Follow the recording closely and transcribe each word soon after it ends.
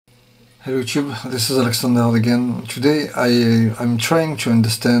Hello YouTube, this is Alexander again. Today I'm trying to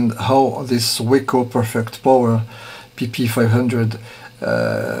understand how this Waeco Perfect Power pp500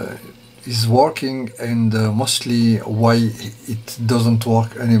 is working and mostly why it doesn't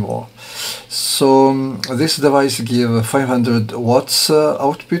work anymore. So this device gives 500 watts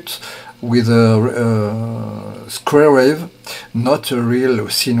output with a square wave, not a real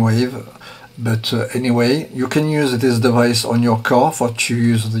sine wave. But anyway, you can use this device on your car for to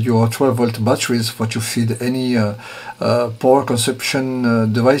use your 12-volt batteries for to feed any power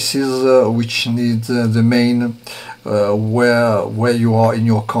consumption devices which need the main where you are in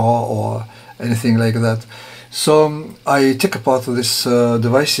your car or anything like that. So I take apart these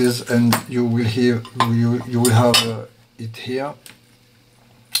devices, and you will have it here.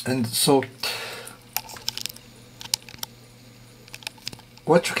 And so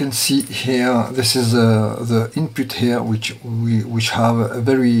what you can see here, this is the input here, which have a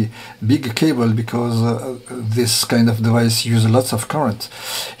very big cable because this kind of device uses lots of current.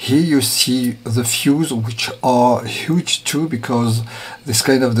 Here you see the fuse, which are huge too, because this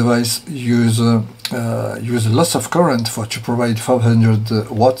kind of device use lots of current to provide 500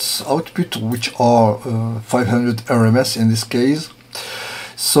 watts output, which are 500 RMS in this case.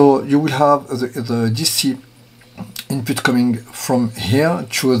 So you will have the DC input coming from here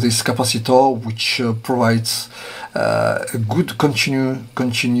to this capacitor, which provides a good continue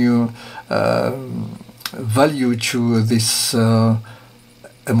value to this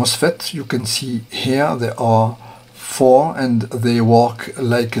MOSFET. You can see here there are 4, and they work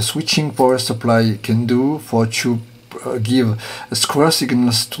like a switching power supply can do to give square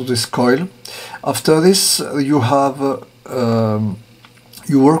signals to this coil. After this, you have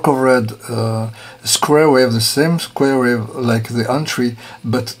you work over square wave, the same square wave like the entry,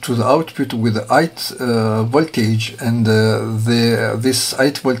 but to the output with the high voltage, and this high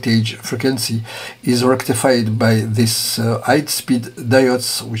voltage frequency is rectified by this high speed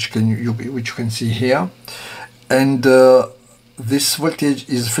diodes, which you can see here, and this voltage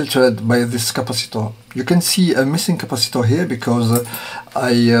is filtered by this capacitor. You can see a missing capacitor here because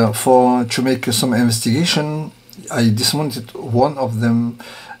to make some investigation, I dismounted one of them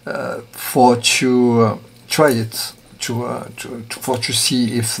to try it to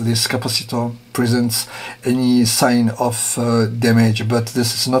see if this capacitor presents any sign of damage, but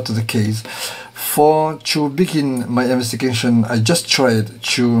this is not the case. To begin my investigation, I just tried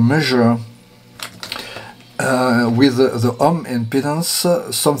to measure with the ohm impedance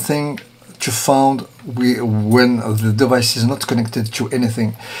something to found when the device is not connected to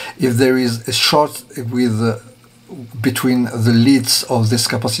anything. If there is a short between the leads of this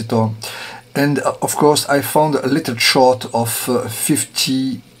capacitor, and of course I found a little short of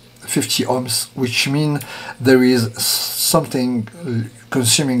 50 ohms, which means there is something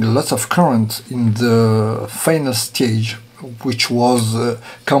consuming lots of current in the final stage, which was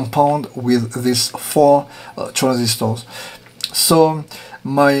compound with these 4 transistors. So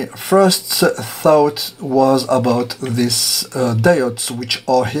my first thought was about these diodes, which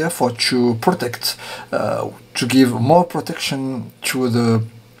are here to protect, to give more protection to the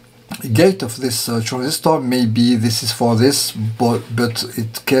gate of this transistor. Maybe this is for this, but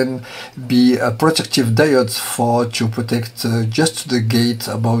it can be a protective diodes to protect just the gate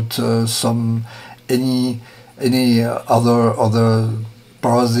about any other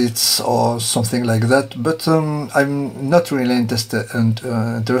parasites or something like that. But I'm not really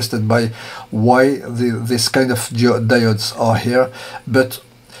interested by why this kind of diodes are here. But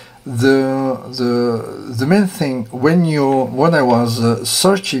the main thing, when I was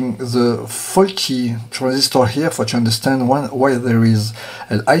searching the faulty transistor here to understand why there is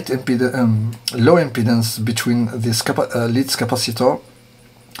a low impedance between this leads capacitor,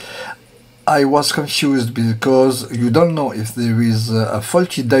 I was confused because you don't know if there is a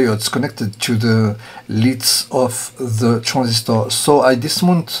faulty diodes connected to the leads of the transistor. So I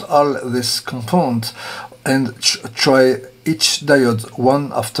dismount all this component and try each diode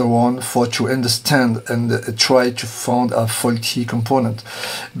one after one to understand and try to find a faulty component.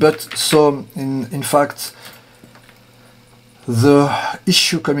 But so in fact, the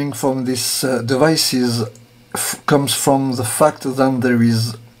issue coming from these devices comes from the fact that there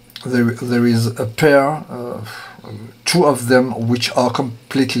is a pair, 2 of them, which are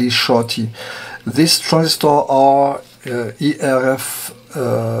completely shorty. These transistors are ERF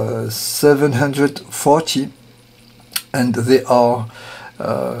 740, and they are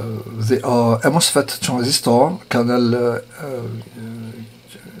MOSFET transistor, channel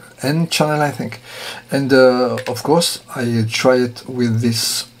N channel, I think. And of course I try it with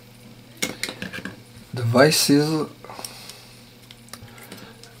these devices.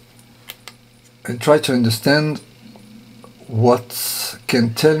 and try to understand what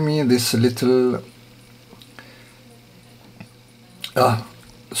can tell me this little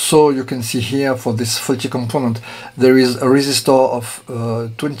so you can see here for this faulty component there is a resistor of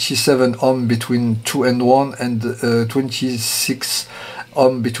 27 ohm between 2 and 1 and 26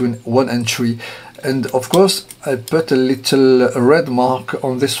 ohm between 1 and 3, and of course I put a little red mark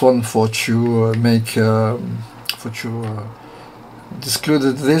on this one for to make for to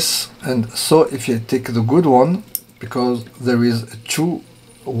excluded this. And so if you take the good one, because there is two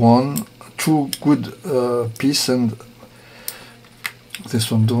good piece, and this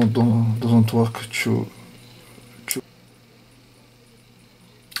one doesn't work too.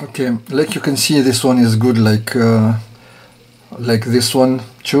 Okay, like you can see, this one is good, like this one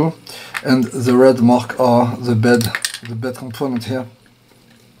too, and the red mark are the bad component here.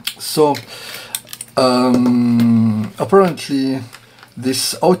 So apparently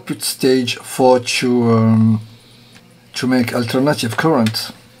this output stage for to make alternative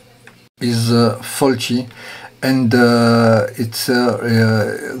current is faulty, and it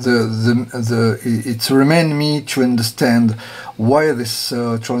remained me to understand why this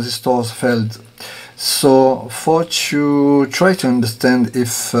transistors failed. So for to try to understand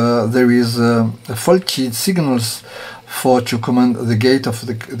if there is faulty signals for to command the gate of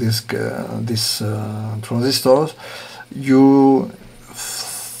this transistors, you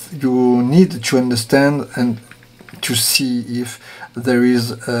need to understand and to see if there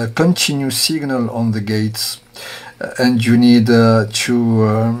is a continuous signal on the gates, and you need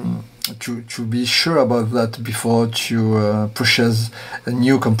to be sure about that before to purchase a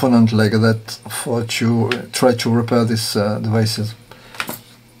new component like that for to try to repair these devices.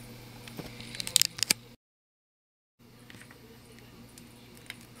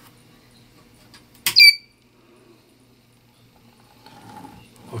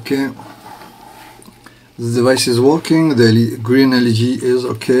 Okay, the device is working, the green LED is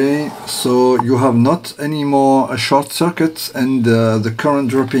okay, so you have not any more short circuits, and the current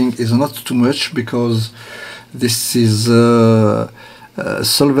dropping is not too much, because this is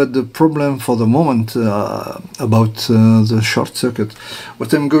solved the problem for the moment about the short circuit.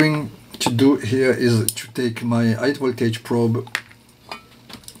 What I'm going to do here is to take my high voltage probe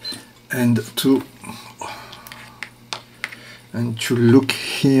and to look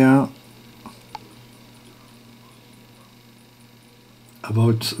here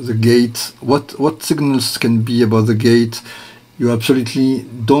about the gate. What signals can be about the gate? You absolutely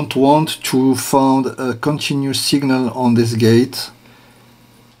don't want to find a continuous signal on this gate.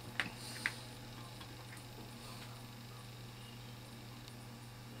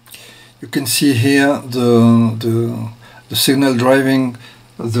 You can see here the signal driving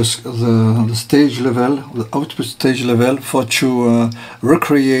the stage level, the output stage level, for to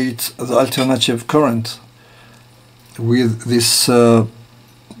recreate the alternative current with this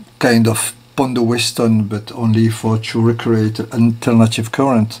kind of Pondo Weston, but only for to recreate alternative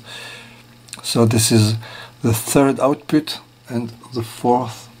current. So this is the third output and the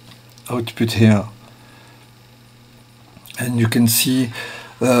fourth output here, and you can see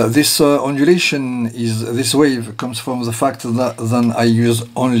this ondulation is, this wave comes from the fact that then I use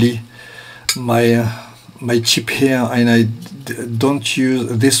only my chip here, and I don't use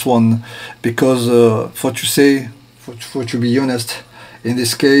this one, because for to be honest, in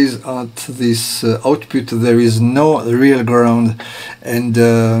this case at this output there is no real ground, and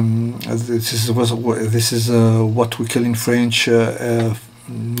this is what we call in French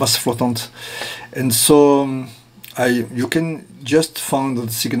masse flottante, and so you can just find the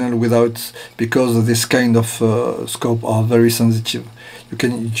signal without, because this kind of scope are very sensitive. You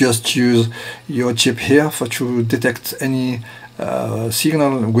can just use your chip here for to detect any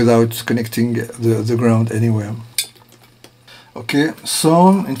signal without connecting the ground anywhere. Okay,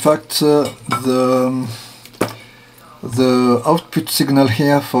 so in fact the output signal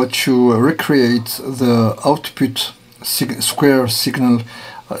here for to recreate the output square signal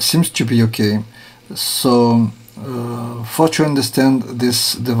seems to be okay. So for to understand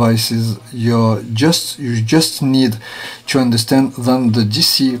these devices, you just need to understand then the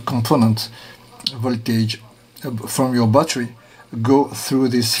DC component voltage from your battery go through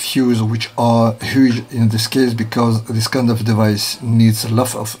this fuse, which are huge in this case, because this kind of device needs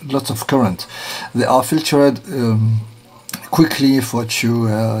lots of current. They are filtered quickly for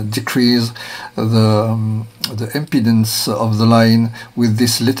to decrease the impedance of the line with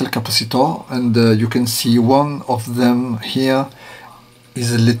this little capacitor, and you can see one of them here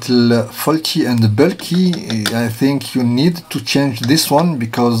is a little faulty and bulky. I think you need to change this one,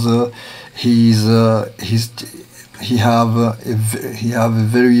 because he have a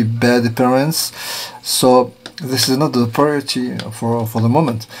very bad appearance. So this is not the priority for the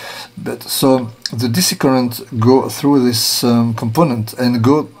moment. But so the DC current go through this component and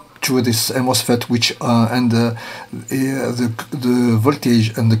go to this MOSFET, which and the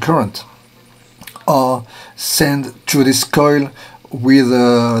voltage and the current are sent to this coil with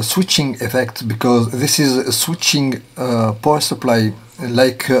a switching effect, because this is a switching power supply,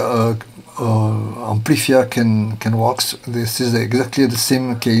 like amplifier can work. This is exactly the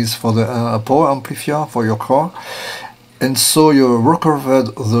same case for the power amplifier for your car. And so you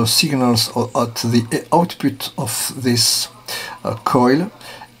recovered the signals at the output of this coil,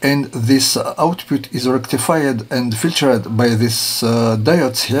 and this output is rectified and filtered by this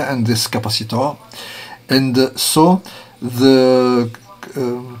diodes here and this capacitor. And so the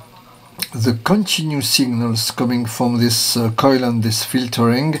continuous signals coming from this coil and this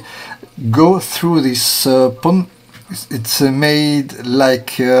filtering go through this pond. It's made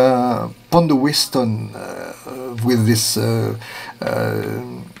like pond Weston with this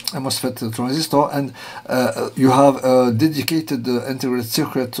MOSFET transistor, and you have a dedicated integrated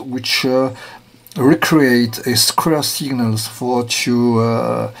circuit which recreate a square signals for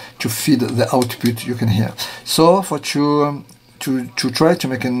to feed the output you can hear. So for to try to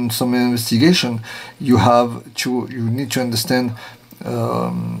make some investigation, you need to understand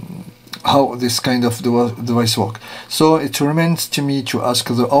how this kind of device work. So it remains to me to ask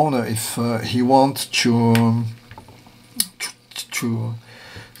the owner if he wants to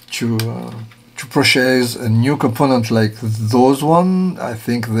purchase a new component like those one. I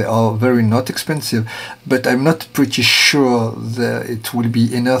think they are very not expensive, but I'm not pretty sure that it will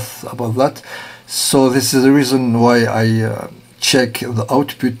be enough about that. So this is the reason why I check the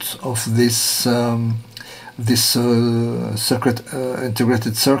output of this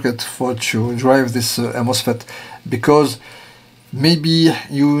integrated circuit for to drive this MOSFET, because maybe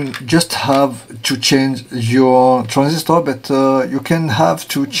you just have to change your transistor, but you can have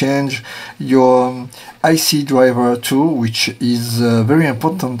to change your IC driver too, which is very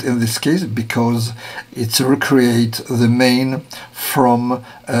important in this case, because it recreates the main from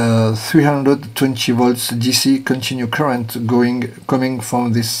 320 volts DC continuous current coming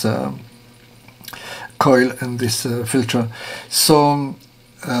from this coil and this filter. So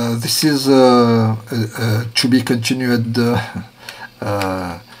this is to be continued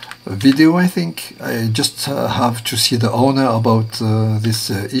video. I think I just have to see the owner about this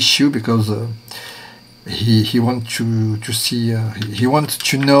issue, because he wants to see he wants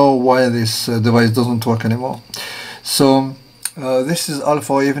to know why this device doesn't work anymore. So this is all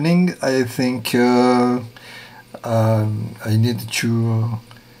for evening. I think I need to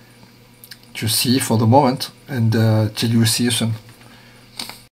see for the moment, and till you see you soon.